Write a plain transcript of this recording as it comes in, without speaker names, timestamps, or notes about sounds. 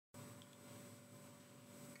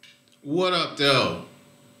What up, though?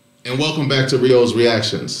 And welcome back to Rio's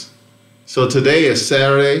Reactions. So today is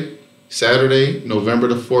Saturday, November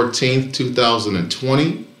the 14th,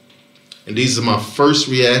 2020. And these are my first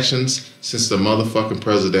reactions since the motherfucking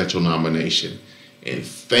presidential nomination. And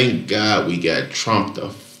thank God we got Trump the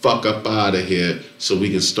fuck up out of here so we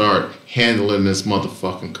can start handling this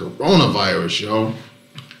motherfucking coronavirus, yo.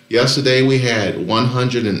 Yesterday we had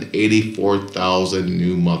 184,000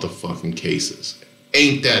 new motherfucking cases.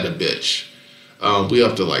 Ain't that a bitch? We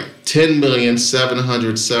up to like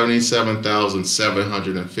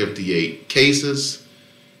 10,777,758 cases,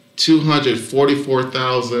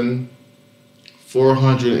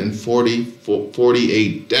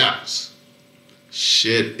 244,448 deaths.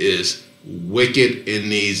 Shit is wicked in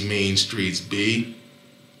these mean streets, B.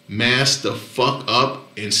 Mask the fuck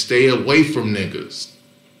up and stay away from niggas.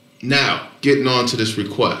 Now, getting on to this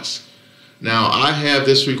request. Now, I have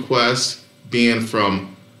this request being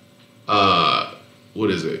from, what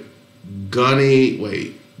is it?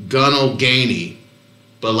 Gunnell Gainey.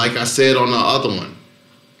 But like I said on the other one,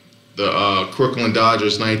 the Crooklyn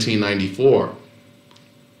Dodgers 1994,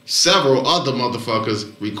 several other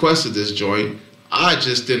motherfuckers requested this joint. I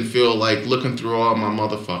just didn't feel like looking through all my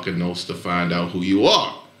motherfucking notes to find out who you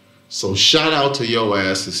are. So shout out to your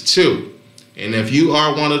asses too. And if you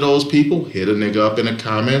are one of those people, hit a nigga up in the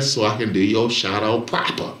comments so I can do your shout out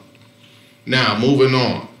proper. Now, moving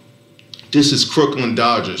on. This is Crooklyn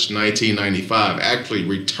Dodgers 1995. Actually,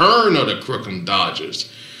 return of the Crooklyn Dodgers.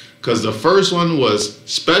 Because the first one was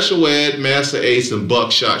Special Ed, Master Ace, and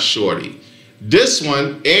Buckshot Shorty. This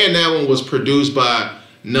one and that one was produced by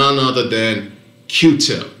none other than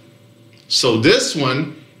Q-Tip. So this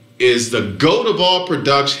one is the GOAT of all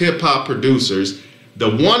hip-hop producers, the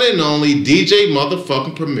one and only DJ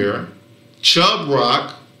motherfucking Premier, Chubb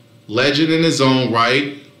Rock, legend in his own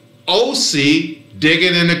right, OC,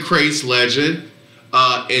 Digging in the Crates legend,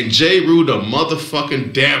 and J. Rue the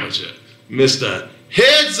motherfucking Damager. Mr.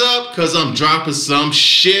 Heads Up, cause I'm dropping some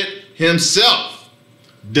shit himself.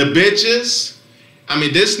 The bitches, I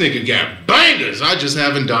mean, this nigga got bangers. I just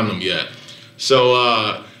haven't done them yet.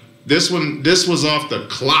 So this was off the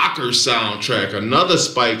Clocker soundtrack, another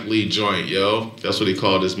Spike Lee joint, yo. That's what he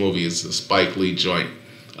called this movie, it's a Spike Lee joint.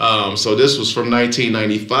 So this was from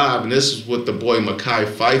 1995, and this was with the boy Mekhi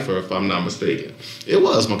Phifer, if I'm not mistaken. It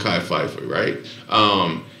was Mekhi Phifer, right?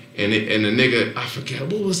 And the nigga, I forget,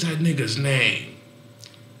 what was that nigga's name?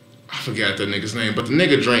 I forgot that nigga's name, but the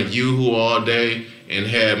nigga drank Yoo-Hoo all day and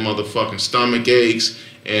had motherfucking stomach aches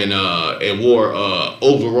and wore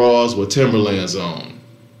overalls with Timberlands on.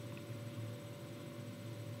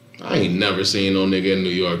 I ain't never seen no nigga in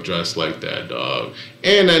New York dressed like that, dog.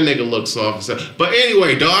 And that nigga looks soft as hell. But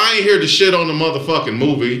anyway, dog, I ain't here to shit on the motherfucking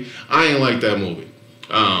movie. I ain't like that movie.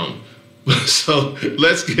 So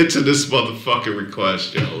let's get to this motherfucking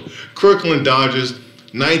request, yo. Crooklyn Dodgers,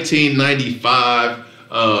 1995,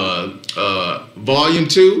 Volume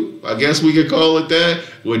 2, I guess we could call it that,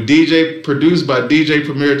 produced by DJ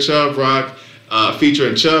Premier Chubb Rock,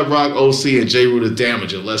 featuring Chubb Rock, OC, and J. Rue the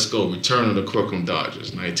Damager. Let's go. Return of the Crooklyn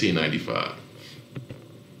Dodgers, 1995.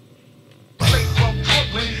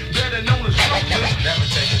 Never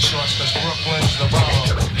taking shorts cause Brooklyn's the bomb.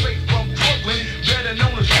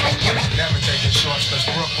 Never taking shorts cause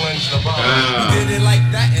Brooklyn's the bomb. We did it like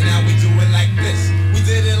that and now we do it like this. We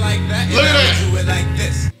did it like that and now we do it like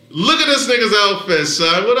this. Look at this nigga's outfit,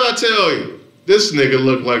 son. What I tell you? This nigga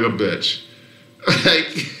look like a bitch.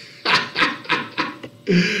 Like,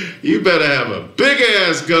 you better have a big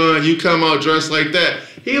ass gun. You come out dressed like that.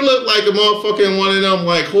 He looked like a motherfucking one of them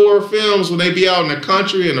like horror films when they be out in the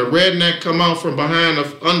country and the redneck come out from behind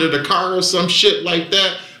under the car or some shit like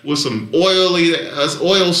that with some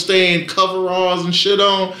oil stained coveralls and shit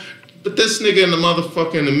on. But this nigga in the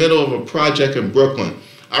motherfucking in the middle of a project in Brooklyn.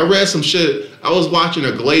 I read some shit. I was watching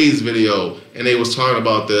a Glaze video and they was talking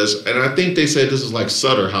about this, and I think they said this was like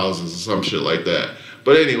Sutter houses or some shit like that.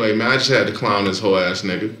 But anyway, man, I just had to clown this whole ass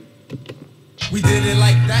nigga. We did it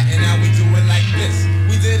like that and now we do it like this.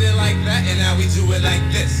 We did it like that and now we do it like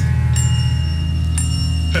this.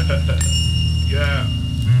 Yeah.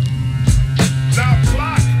 Now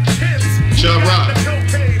block kids. Chubb Rock. Don't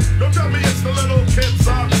tell me it's the little kids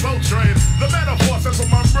on boat train. The metaphor says from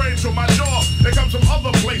my brain to my jaw. It comes from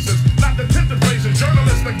other places, not the tinted faces.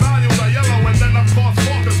 Journalistic values are yellow and then of course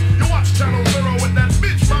focus. You watch Channel Zero with that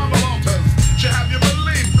bitch Mama Walters. She have you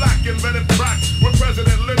believe black invented crack when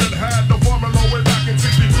President Lyndon had the formula way back in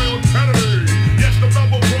 63 with Kennedy. Yes, the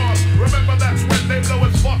double cross. Remember that's when they blow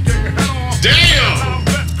his fucking head off. Damn! Now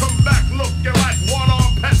bet come back looking like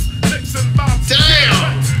one-arm pets. Nixon bounce.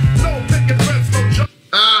 Damn! No picket fence, no jump.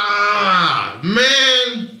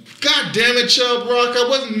 Man, god God damn it, Chubb Rock. I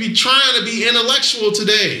wasn't trying to be intellectual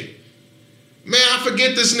today. Man, I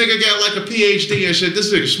forget this nigga got like a PhD and shit.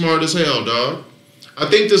 This nigga smart as hell, dog. I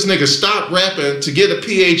think this nigga stopped rapping to get a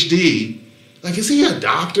PhD. Like, is he a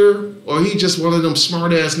doctor? Or he just one of them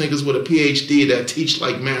smart ass niggas with a PhD that teach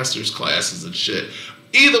like master's classes and shit?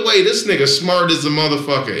 Either way, this nigga smart as a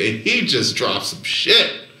motherfucker and he just dropped some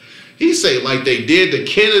shit. He say like they did to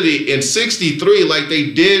Kennedy in '63, like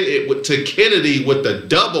they did it to Kennedy with the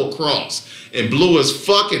double cross and blew his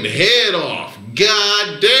fucking head off.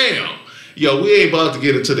 God damn. Yo, we ain't about to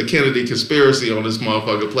get into the Kennedy conspiracy on this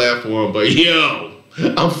motherfucking platform, but yo,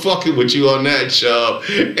 I'm fucking with you on that, Chubb.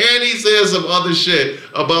 And he said some other shit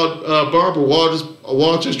about Barbara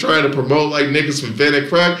Walters trying to promote like niggas invented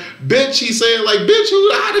crack. Bitch, he said like, bitch,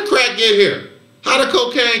 how did crack get here? How did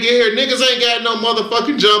cocaine get here? Niggas ain't got no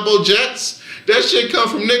motherfucking jumbo jets. That shit come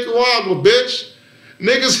from Nicaragua, bitch.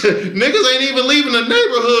 Niggas ain't even leaving the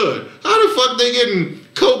neighborhood. How the fuck they getting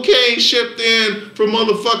cocaine shipped in from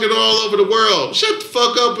motherfucking all over the world? Shut the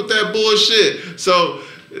fuck up with that bullshit. So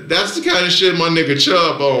that's the kind of shit my nigga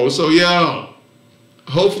Chubb on. So yo,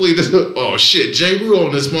 hopefully this, oh shit, J. Rue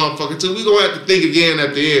on this motherfucker too. We gonna have to think again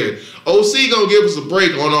at the end. OC gonna give us a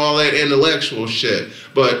break on all that intellectual shit.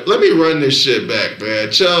 But let me run this shit back, man.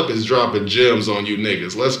 Chubb is dropping gems on you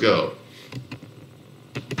niggas. Let's go.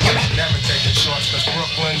 Never taking shorts, cause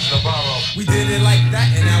Brooklyn's the borough. We did it like that,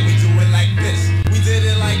 and now we do it like this. We did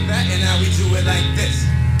it like that, and now we do it like this.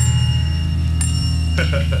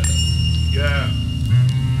 Yeah.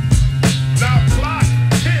 Now clock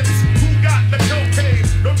kids who got the cocaine.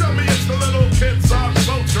 Don't tell me it's the little kids on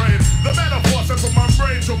Soul Train. The metaphor sent from my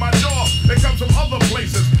brain to my jaw. It comes from other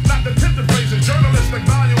places, not the tinted faces. Journalistic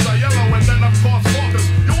values are yellow, and then of course focus.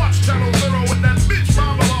 You watch Channel Zero with that bitch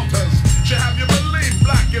Mama Walters. She have you believe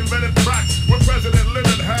black invented crack when President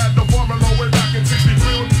Lyndon had the formula way back in '63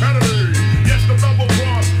 with Kennedy. Yes, the double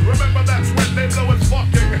cross. Remember that's when they blow his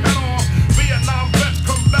fucking head off. Vietnam vets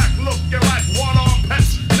come back looking like one-armed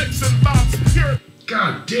pets. Nixon bombs here.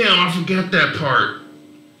 God damn, I forgot that part.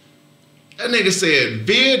 That nigga said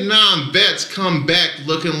Vietnam vets come back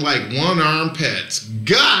looking like one-armed pets.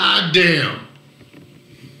 God damn.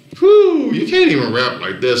 Whew, you can't even rap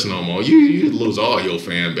like this no more. You lose all your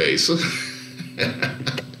fan base. Fucking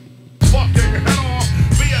head off.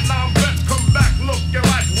 Vietnam vets come back looking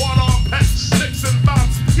like one-armed pets. Nixon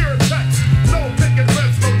bombs pure text. No picket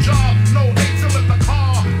fence, no job, no hate to lift the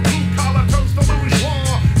car. Blue collar turns to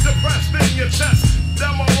bourgeois. Depressed in your chest.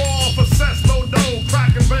 Them are all for cess, no dough.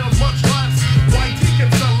 Cracking bales much less. White tea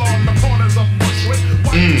can sell on the corners of Bushwick.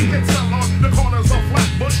 White tea can sell on the corners of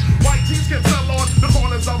Flatbush. White tees can sell on the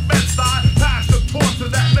corners of Bed-Stuy. Pass the torch to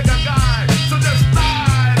that nigga guy. So just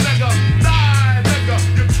die, nigga. Die, nigga.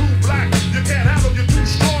 You're too black. You can't handle. You're too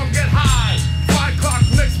strong. Get high. 5 o'clock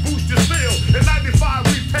next boost your steel. In '95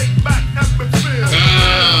 we take back Edmondsville.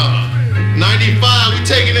 95, we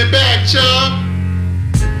taking it back, Chubb.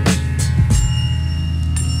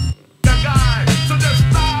 So just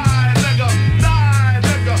die, nigga. Die,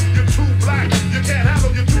 nigga. You're too black. You can't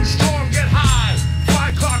handle. You're too strong. Get high.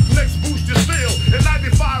 5 o'clock next boost your steel. In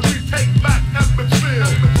 '95 we take back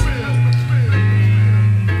Edmondsville.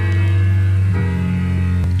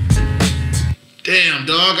 Damn,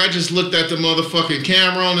 dog, I just looked at the motherfucking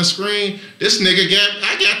camera on the screen. This nigga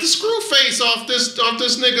I got the screw face off this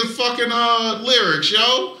nigga's fucking lyrics,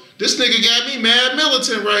 yo. This nigga got me mad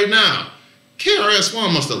militant right now.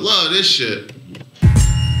 KRS-One must have loved this shit.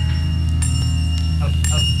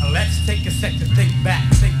 Let's take a sec to think back.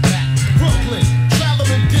 Brooklyn,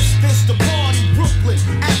 traveling distance to party. Brooklyn,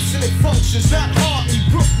 abstinent functions, not hardly.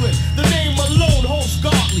 Brooklyn, the name alone holds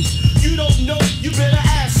godly. You don't know, you better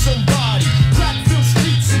ask somebody. Crackville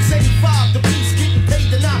streets since '85, the police getting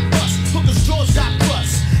paid to not bust. Hookers' jaws got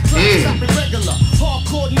crust. Class got irregular,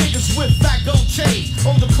 hardcore niggas with fat gold chains.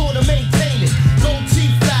 On the corner maintaining, gold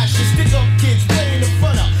teeth flashing, stick up kids playing in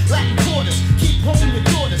front of Latin quarters. Keep home your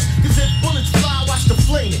daughters, cause if bullets fly, watch the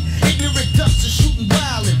flaming. Ignorant ducks are shooting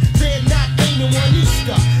wildin', they're not aiming one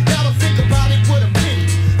Easter. Now to think about it, what a pity.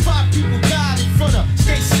 5 people died in front of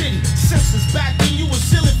Skate City. Senseless back then, you was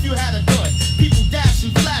ill if you had a gun. People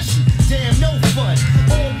dashing, flashing, damn no fun.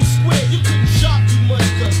 All the square, you couldn't shop too much,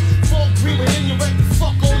 cause fall green within you right the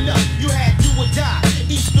fuck on up. You had do or die.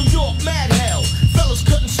 East New York, mad hell. Fellas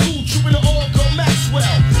cutting school, trooping to all go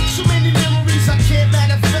Maxwell. So many memories I can't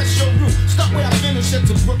manifest your route. Stop where I finish at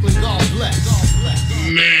to Brooklyn, God bless.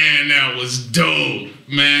 Man, that was dope.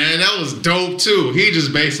 Man, that was dope too. He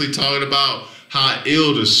just basically talking about how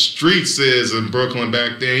ill the streets is in Brooklyn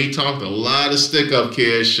back then. He talked a lot of stick-up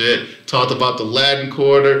kid shit. Talked about the Latin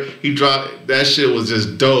Quarter. He dropped, that shit was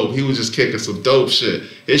just dope. He was just kicking some dope shit.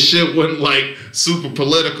 His shit wasn't like super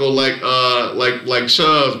political like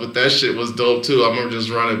Chubbs, but that shit was dope too. I'm gonna just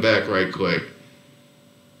run it back right quick.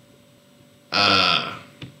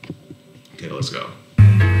 Okay, let's go.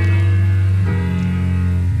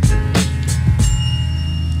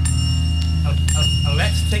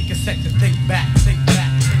 Let's take a sec to think back.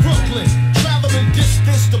 Brooklyn, traveling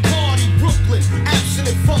distance to party. Brooklyn,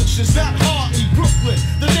 abstinent functions, not hardly. Brooklyn,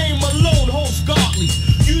 the name alone holds godly.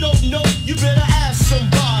 You don't know, you better ask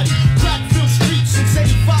somebody. Crackfield streets since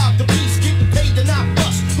 85, the police getting paid to not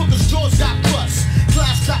bust. Hookers' jaws got crust.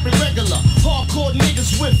 Class top irregular, hardcore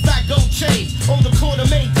niggas with fat gold chains. On the corner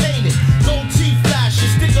maintaining, gold teeth flashes.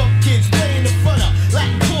 Stick up kids playing the front of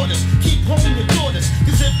Latin quarters. Keep home your daughters,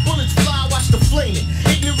 cause if bullets fly, watch the flaming.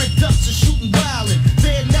 Ignorant ducks are shooting wildin'.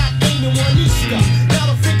 They're not aiming one Easter. Now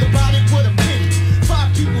to think about it, what a pity.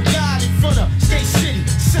 5 people died in front of State City.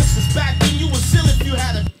 Census back then, you was still if you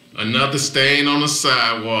had a... Another stain on the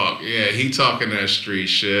sidewalk. Yeah, he talking that street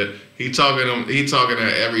shit. He talking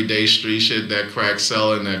that everyday street shit, that crack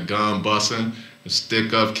selling, that gun busting, the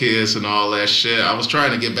stick up kids and all that shit. I was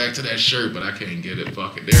trying to get back to that shirt, but I can't get it.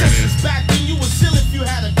 Fuck it. There it is. Back then you was still if you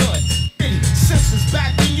had a gun. Census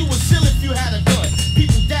back then you was still if you had a gun.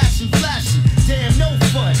 People dashing, flashing, damn no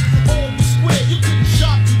fun. All the square, you couldn't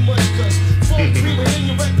shop too much cause folk dreaming in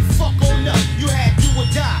you right the fuck on up. You had do or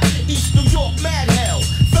die. East New York, mad hell.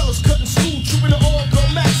 Fellas cutting school, trooping the all go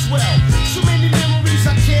Maxwell. So many memories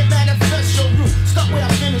I can't manifest your route. Stop where I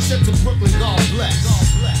finish at to Brooklyn, God bless. God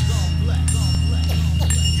bless.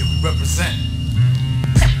 You represent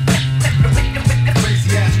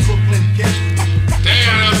crazy ass Crooklyn kid.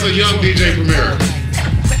 Damn, that's a young DJ Premier.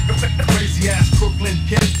 Crazy ass Crooklyn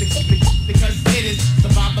kid. Because it is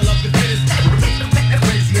survival of the fittest.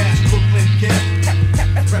 Crazy ass Crooklyn kid.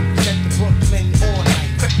 Represent the Brooklyn all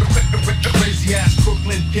night. Crazy ass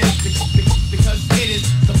Crooklyn kid. Because it is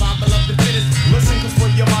survival of the fittest. Listen, cause for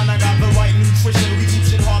your mind I got the right nutrition. We eat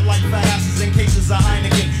shit hard like fat asses in cases of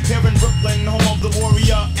Heineken. Here in Brooklyn, home of the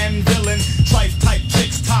warrior and villain. Trife type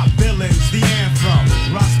chicks, top villains. The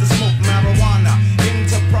anthem. Rasta smoke marijuana.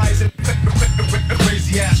 Enterprise and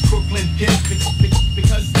Crazy ass Crooklyn kid.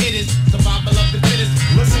 because it is survival of the fittest.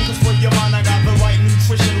 Listen, cause for your mind I got the right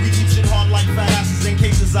nutrition. We keep shit hard like fat asses in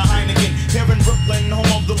cases of Heineken. Here in Brooklyn,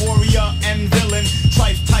 home of the warrior and villain.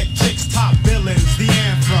 Trife type chicks, top villains. The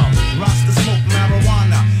anthem. Rasta smoke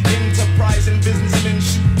marijuana. Enterprise and businessmen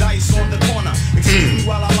shoot dice on the corner. Excuse me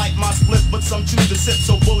while I light my split, but some choose to sip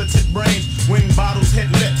so bullets hit brains when bottles hit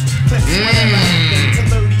lips. Clips whatever happened to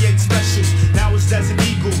 38 specials. Now it's Desert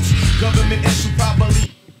Eagles. Government issue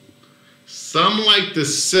probably. Some like to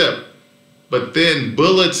sip, but then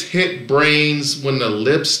bullets hit brains when the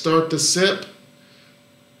lips start to sip.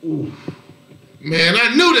 Ooh. Man,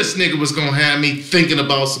 I knew this nigga was gonna have me thinking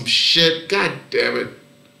about some shit. God damn it.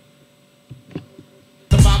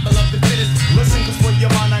 Survival of the fittest. Listen, cause for your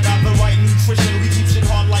mind I got the right nutrition. We keep shit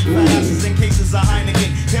hard like fat asses in cases of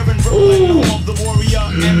Heineken. Here in Brooklyn, home of the warrior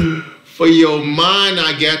and For your mind,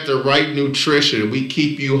 I got the right nutrition. We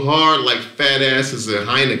keep you hard like fat asses and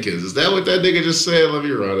Heinekens. Is that what that nigga just said? Let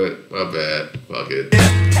me run it. My bad. Fuck it.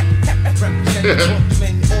 represent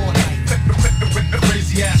Brooklyn all night.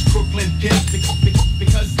 Crazy ass Crooklyn kid.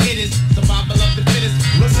 Because it is survival of the fittest.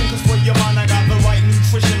 Listen, cause for your mind I got the right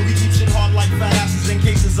nutrition. We keep shit hard like fat asses in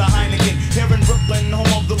cases of Heineken. Here in Brooklyn,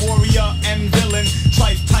 home of the warrior and villain.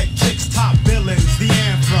 Trife type chicks, top villains. The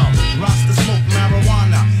anthem. Rasta smoke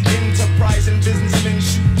marijuana. Enterprise and businessmen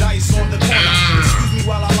shoot dice on the corner. Excuse me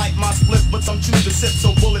while I light my split, but some choose to sip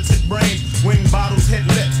so bullets hit brains when bottles hit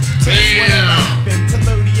lips. Damn. To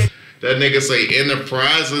 38. That nigga say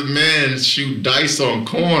enterprise and men shoot dice on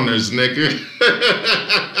corners, nigga.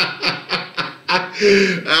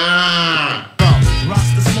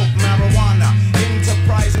 Rasta smoke marijuana.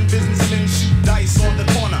 Enterprise and businessmen shoot dice on the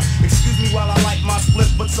corner. Excuse me while I light my split,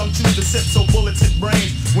 but some choose to sip so bullets hit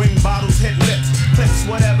brains when bottles hit lips. Clips,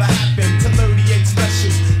 whatever happened to 38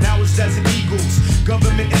 specials. Now it's Desert Eagles.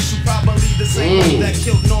 Government issue probably the same one that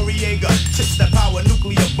killed Noriega. Chips that power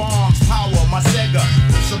nuclear bombs, power my Sega.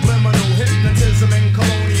 Subliminal hypnotism and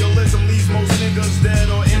colonialism leaves most niggas dead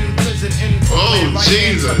or in prison. Oh,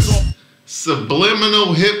 Jesus.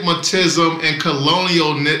 Subliminal hypnotism and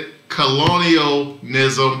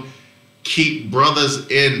colonialism keep brothers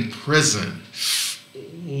in prison.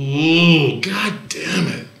 Ooh, God damn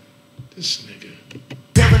it. This nigga.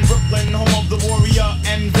 Here in Brooklyn, home of the warrior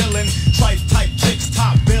and villain. Trife type chicks,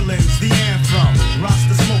 top villains. The anthem.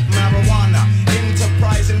 Rasta smoke marijuana.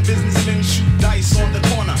 Enterprise and businessmen shoot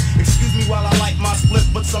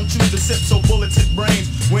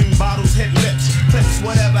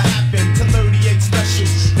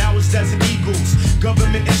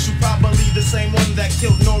Government issue, probably the same one that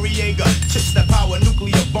killed Noriega. Chips that power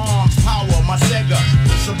nuclear bombs, power my Sega.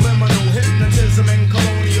 Subliminal hypnotism and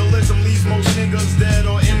colonialism leaves most niggas dead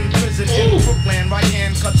or in prison. In Crooklyn, right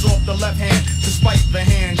hand cuts off the left hand to spite the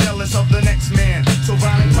hand, jealous of the next man. So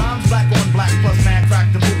violent crimes, black on black plus mad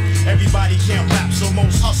crack the boot. Everybody can't rap, so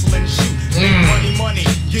most hustle and shoot. Make money, money,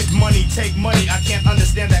 get money, take money. I can't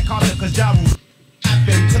understand that concept cause Ja Rule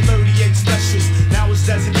happened to 38 specials. Now it's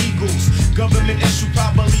Desert Eagles. Government issue,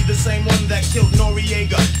 probably the same one that killed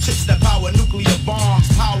Noriega. Chips that power nuclear bombs,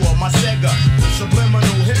 power my Sega.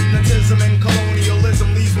 Subliminal hypnotism and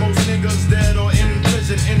colonialism leaves most niggas dead or in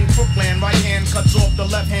prison. In Crooklyn, right hand cuts off the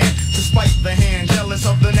left hand to spite the hand, jealous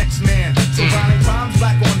of the next man. So violent crimes,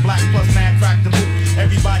 black on black plus mad crack the boot.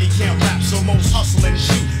 Everybody can't rap, so most hustle and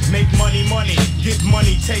shoot. Make money, money, get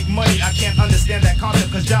money, take money. I can't understand that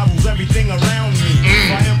concept cause Ja rules everything around me.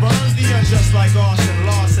 Fire burns the unjust like arson,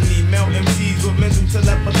 larceny. Melt MCs with mental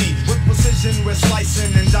telepathy. With precision we're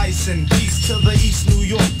slicing and dicing. Peace to the East New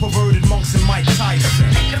York, perverted monks and Mike Tyson.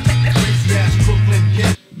 Crazy ass Crooklyn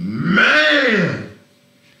kid. Man!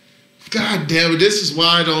 God damn it, this is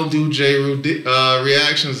why I don't do J-Rule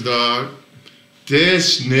reactions, dog.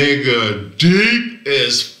 This nigga deep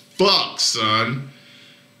as fuck, son.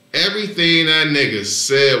 Everything that nigga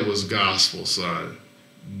said was gospel, son.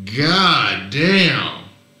 God damn.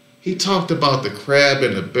 He talked about the crab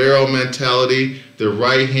in the barrel mentality, the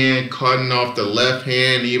right hand cutting off the left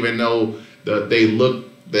hand, even though that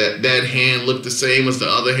hand looked the same as the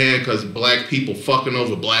other hand, because black people fucking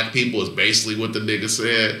over black people is basically what the nigga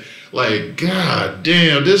said. Like, god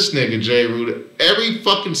damn, this nigga J-Rule, every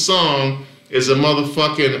fucking song is a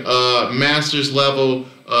motherfucking master's level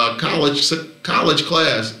college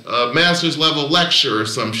class, master's level lecture or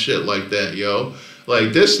some shit like that, yo.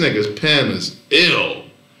 Like, this nigga's pen is ill.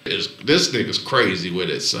 This nigga's crazy with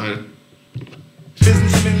it, son.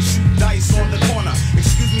 Businessmen shoot dice on the corner.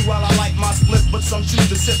 Excuse me while I light my split, but some choose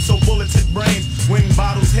to sip, so bullets hit brains when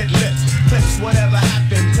bottles hit lips. Clips, whatever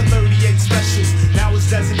happened to 38 specials. Now it's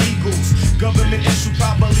Desert Eagles. Government issue,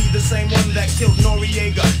 probably the same one that killed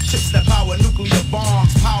Noriega. Chips that power nuclear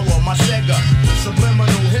bombs, power my Sega.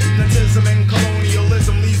 Subliminal hypnotism and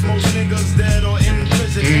colonialism leaves most niggas dead or in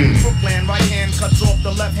prison. In Crooklyn, right hand cuts off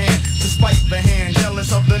the left hand to spite the hand,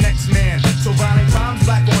 jealous of the next man. So violent crimes,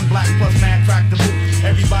 black on black plus mad crack the boot.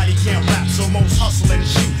 Everybody can't rap, so most hustle and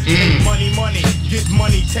shoot. Make money, money, get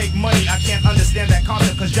money, take money. I can't understand that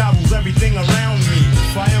concept cause Ja rules everything around me.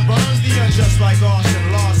 Fire burns the unjust like arson,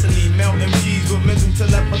 larceny. Melt MCs with mental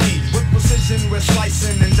telepathy. With precision we're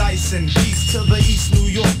slicing and dicing. Peace to the East New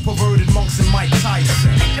York, perverted monks and Mike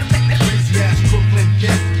Tyson. Crazy ass Crooklyn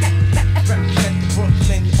kid. Represent the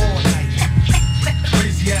Brooklyn all night.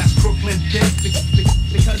 Crazy ass Crooklyn kid.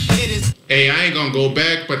 Because it is. Hey, I ain't gonna go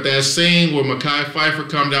back, but that scene where Mekhi Phifer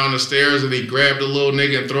come down the stairs and he grabbed the little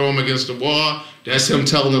nigga and throw him against the wall, that's him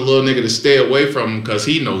telling the little nigga to stay away from him because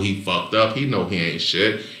he know he fucked up. He know he ain't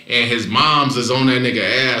shit. And his mom's is on that nigga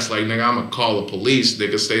ass like, nigga, I'm gonna call the police.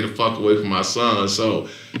 Nigga, stay the fuck away from my son. So.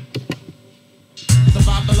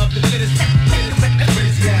 Survival of the fittest.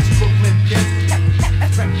 Crazy ass Crooklyn kids.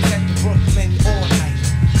 Represent the Brooklyn all night.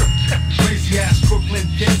 Crazy ass Crooklyn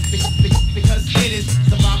kids. Because it is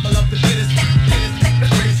survival of the fittest.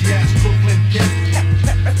 Crazy ass Crooklyn kids.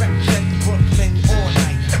 Represent the Brooklyn all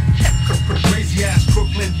night. Crazy ass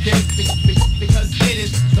Crooklyn kids. Because it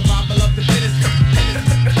is survival of the fittest.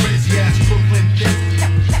 Crazy ass Crooklyn kids.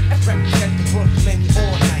 Represent the Brooklyn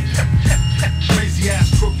all night. Crazy ass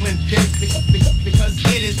Crooklyn kids. Because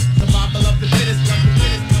it is survival of the fittest.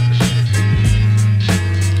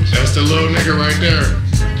 That's the little nigga right there.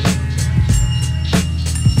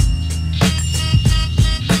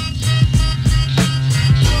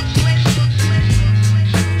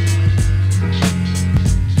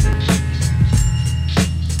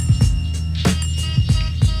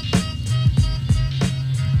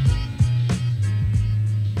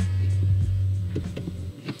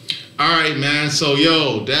 Alright, man, so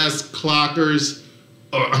yo, that's Clockers,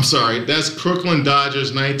 I'm sorry, that's Crooklyn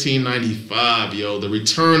Dodgers 1995, yo. The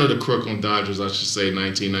return of the Crooklyn Dodgers, I should say,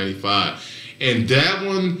 1995. And that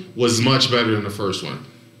one was much better than the first one.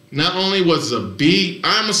 Not only was the beat,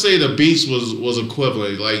 I'm gonna say the beats was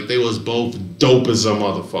equivalent, like they was both dope as a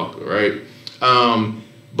motherfucker, right?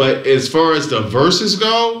 But as far as the verses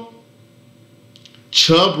go,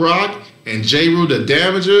 Chubb Rock and J-Rule the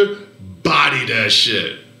Damager bodied that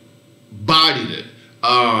shit. Bodied it.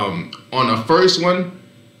 On the first one,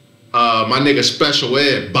 my nigga Special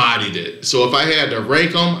Ed bodied it. So if I had to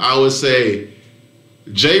rank them, I would say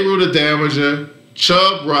J-Rule the Damager,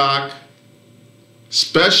 Chubb Rock,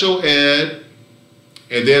 Special Ed,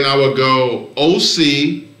 And then I would go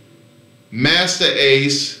OC, Master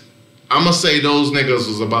Ace. I'm going to say those niggas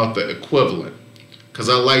was about the equivalent. Because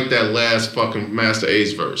I like that last fucking Master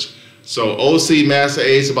Ace verse. So OC, Master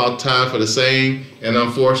Ace about tied for the same. And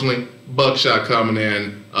unfortunately, Buckshot coming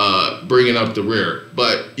in, bringing up the rear.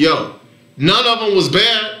 But yo, none of them was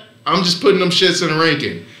bad. I'm just putting them shits in the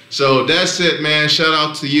ranking. So that's it, man. Shout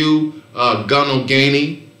out to you, Gunnell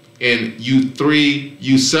Gainey, and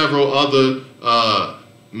you several other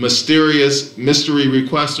mystery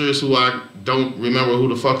requesters who I don't remember who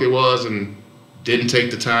the fuck it was and didn't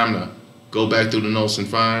take the time to go back through the notes and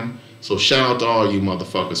find. So shout out to all you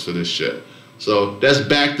motherfuckers for this shit. So that's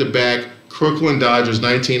back-to-back Crooklyn Dodgers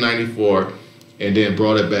 1994, and then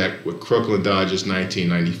brought it back with Crooklyn Dodgers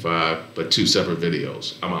 1995, but 2 separate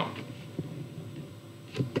videos. I'm out.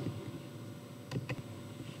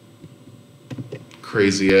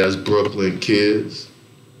 Crazy ass Brooklyn kids.